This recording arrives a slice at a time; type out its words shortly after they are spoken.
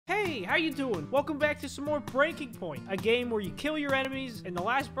Hey, how you doing? Welcome back to some more Breaking Point, a game where you kill your enemies and the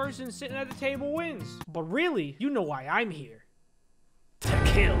last person sitting at the table wins. But really, you know why I'm here. To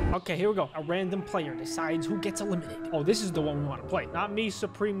kill. Okay, here we go. A random player decides who gets eliminated. Oh, this is the one we want to play. Not me,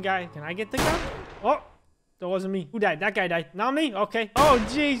 Supreme Guy. Can I get the gun? Oh, that wasn't me. Who died? That guy died. Not me? Okay. Oh,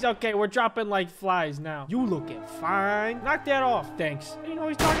 jeez. Okay, we're dropping like flies now. You looking fine. Knock that off. Thanks. You know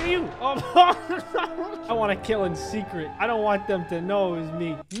he's talking to you. Oh, I want to kill in secret. I don't want them to know it was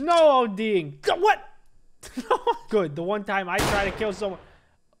me. No ODing. What? Good. The one time I try to kill someone.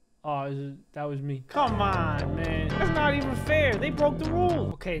 Oh, that was me. Come on, man. That's not even fair. They broke the rule.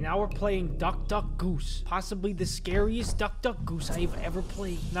 Okay, now we're playing Duck, Duck, Goose. Possibly the scariest Duck, Duck, Goose I've ever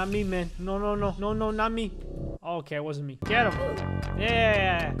played. Not me, man. No, no, no. No, no, not me. Okay, it wasn't me. Get him.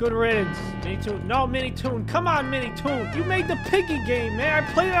 Yeah. Good riddance. Mini Toon. No, Mini Toon. Come on, Mini Toon. You made the piggy game, man.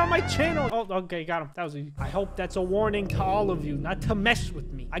 I played it on my channel. Oh, okay, got him. That was easy. I hope that's a warning to all of you not to mess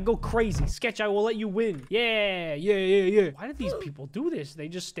with me. I go crazy. Sketch, I will let you win. Yeah. Why did these people do this? They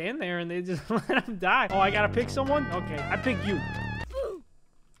just stand there and they just let him die. Oh, I gotta pick someone? Okay, I pick you.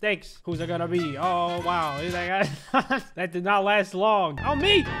 Thanks. Who's it gonna be? Oh, wow. That did not last long. Oh,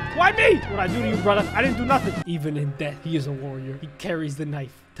 me! Why me? What'd I do to you, brother? I didn't do nothing. Even in death, he is a warrior. He carries the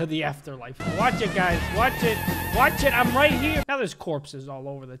knife to the afterlife. Watch it, guys. Watch it. Watch it. I'm right here. Now there's corpses all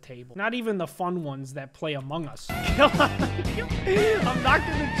over the table. Not even the fun ones that play Among Us. I'm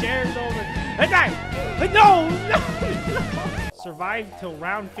knocking the chairs over. No! Survive till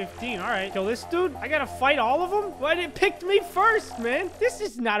round 15. All right, kill this dude. I gotta fight all of them? Why didn't pick me first, man? This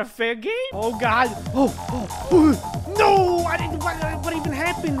is not a fair game. Oh, God. Oh. No! I didn't. What even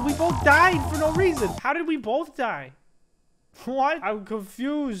happened? We both died for no reason. How did we both die? What? I'm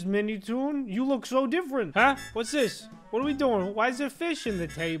confused, Mini Toon. You look so different. Huh? What's this? What are we doing? Why is there fish in the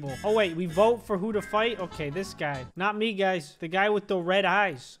table? Oh, wait. We vote for who to fight? Okay, this guy. Not me, guys. The guy with the red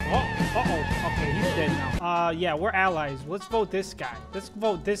eyes. Oh, uh-oh. Okay, he's dead now. Yeah, we're allies. Let's vote this guy. Let's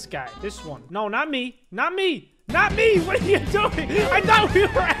vote this guy. This one. No, not me. Not me. Not me! What are you doing? I thought we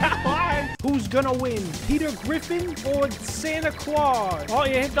were allies! Who's gonna win? Peter Griffin or Santa Claus? Oh,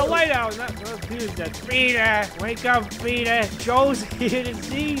 you hit the light out. Peter's dead. Peter! Wake up, Peter! Joe's here to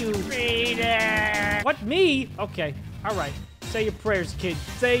see you. Peter! What, me? Okay, alright. Say your prayers, kid.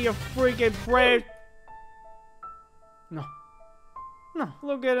 Say your freaking prayers. No. No,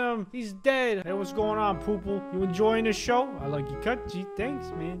 look at him. He's dead. Hey, what's going on, Poople? You enjoying the show? I like your cut. Gee, thanks,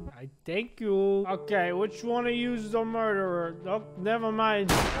 man. I thank you. Okay, which one of you is the murderer? Oh, never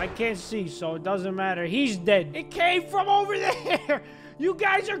mind. I can't see, so it doesn't matter. He's dead. It came from over there. You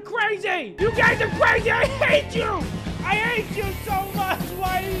guys are crazy. You guys are crazy. I hate you. I hate you so much.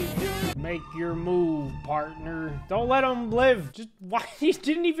 Why did you do it? Make your move, partner. Don't let them live. Just why? He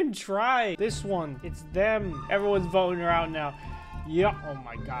didn't even try. This one. It's them. Everyone's voting her out now. Yep. Oh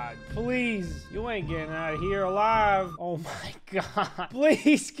my God. Please. You ain't getting out of here alive. Oh my God.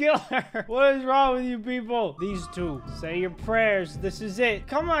 Please kill her. What is wrong with you people? These two. Say your prayers. This is it.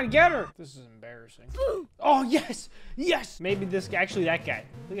 Come on, get her. This is embarrassing. Oh, yes. Yes. Maybe this guy. Actually, that guy.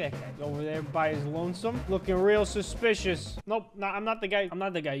 Look at that guy. He's over there by his lonesome. Looking real suspicious. Nope. No, I'm not the guy. I'm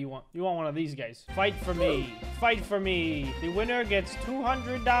not the guy you want. You want one of these guys. Fight for me. Fight for me. The winner gets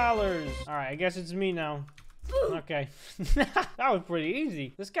 $200. All right. I guess it's me now. Okay. That was pretty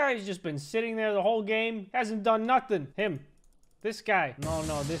easy. This guy's just been sitting there the whole game. Hasn't done nothing. Him. This guy. No,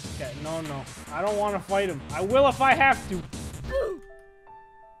 this guy. No. I don't want to fight him. I will if I have to.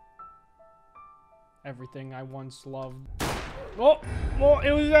 Everything I once loved. Oh,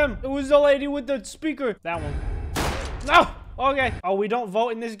 it was them. It was the lady with the speaker. That one. No. Okay. Oh, we don't vote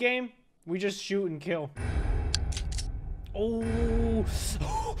in this game? We just shoot and kill. Oh.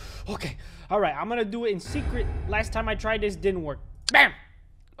 Okay. All right, I'm gonna do it in secret. Last time I tried this, didn't work. Bam!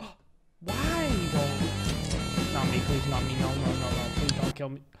 Oh, why though? Not me, please, not me. No. Please don't kill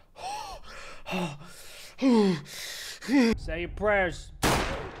me. Say your prayers.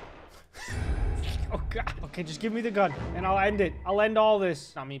 Oh, God. Okay, just give me the gun, and I'll end it. I'll end all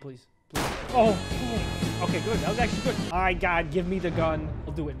this. Not me, please. Oh. Okay, good. That was actually good. All right, God, give me the gun.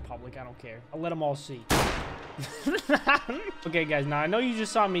 I'll do it in public. I don't care. I'll let them all see. Okay, guys, now I know you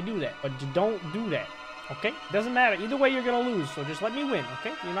just saw me do that, but you don't do that, okay? Doesn't matter. Either way, you're gonna lose, so just let me win,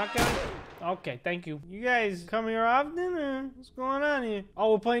 okay? You're not gonna... Okay, thank you. You guys come here often, or what's going on here?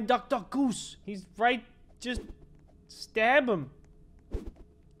 Oh, we're playing Duck, Duck, Goose. He's right... Just stab him.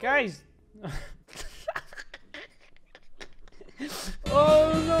 Guys.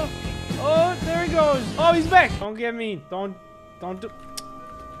 Oh, no. Oh, there he goes. Oh, he's back. Don't get mean. Don't do...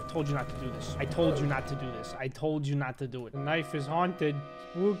 I told you not to do this. I told you not to do this. I told you not to do it. The knife is haunted.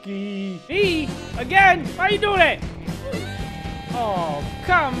 Spooky. Me? Again? Why are you doing it? Oh,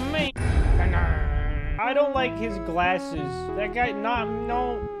 come on. I don't like his glasses. That guy,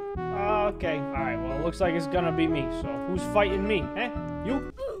 no. Okay. All right, well, it looks like it's gonna be me. So who's fighting me? Eh?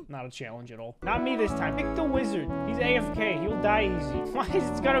 You? Not a challenge at all. Not me this time. Pick the wizard. He's AFK. He'll die easy. Why is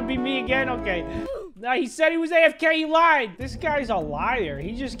it gonna be me again? Okay. Now, he said he was AFK. He lied. This guy's a liar.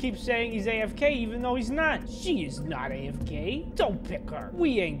 He just keeps saying he's AFK even though he's not. She is not AFK. Don't pick her.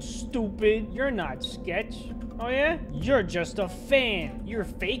 We ain't stupid. You're not Sketch. Oh, yeah? You're just a fan. You're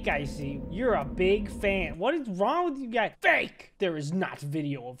fake, I see. You're a big fan. What is wrong with you guys? Fake! There is not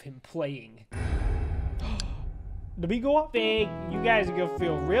video of him playing. Did we go up? Fake. You guys are gonna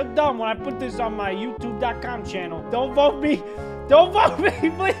feel real dumb when I put this on my youtube.com channel. Don't vote me. Don't vote me,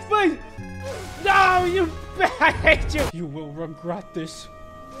 please, please. No, you. I hate you. You will regret this.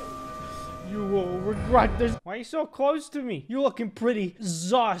 You will regret this. Why are you so close to me? You're looking pretty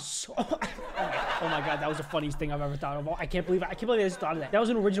sus. Oh my god, that was the funniest thing I've ever thought of. I can't believe I just thought of that. That was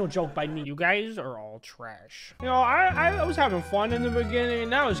an original joke by me. You guys are all trash. You know, I was having fun in the beginning, and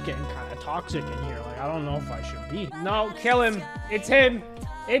now it's getting kind of toxic in here. Like, I don't know if I should be. No, kill him. It's him.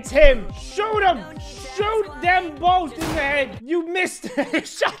 It's him. Shoot him. Shoot them both in the head. You missed it. You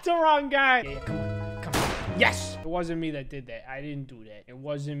shot the wrong guy. Yeah, come on. Come on. Yes. It wasn't me that did that. I didn't do that. It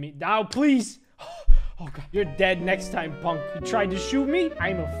wasn't me. Now, please. Oh, God. You're dead next time, punk. You tried to shoot me?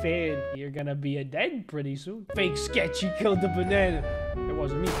 I'm a fan. You're gonna be a dead pretty soon. Fake Sketch. He killed the banana. It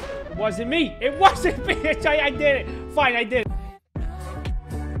wasn't me. It wasn't me. It wasn't me. I did it. Fine, I did it.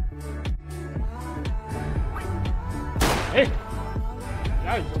 Hey.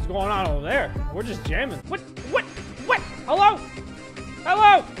 Guys, what's going on over there? We're just jamming. What? Hello?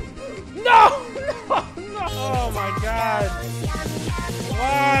 Hello? No! No! Oh my god.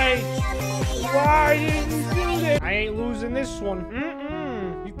 Why did you do this? I ain't losing this one.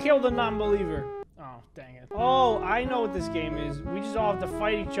 You killed a non-believer. Oh, dang it. Oh, I know what this game is. We just all have to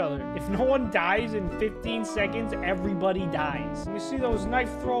fight each other. If no one dies in 15 seconds, everybody dies. Let me see those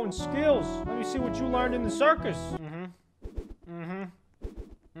knife-throwing skills. Let me see what you learned in the circus.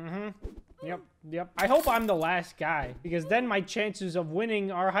 Yep. I hope I'm the last guy, because then my chances of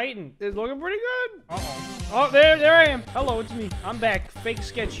winning are heightened. It's looking pretty good. Oh, there I am. Hello, it's me. I'm back. Fake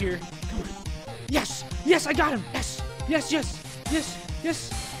Sketch here. Come on. Yes, I got him. Yes.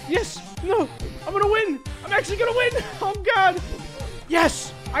 No, I'm gonna win. I'm actually gonna win. Oh, God.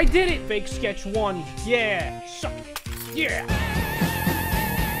 Yes, I did it. Fake Sketch won. Yeah, suck it. Yeah.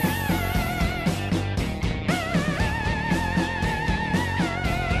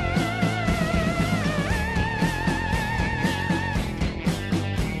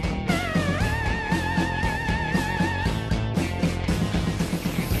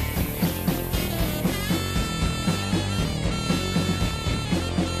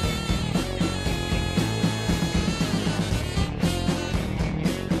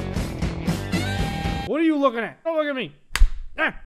 What are you looking at? Don't look at me.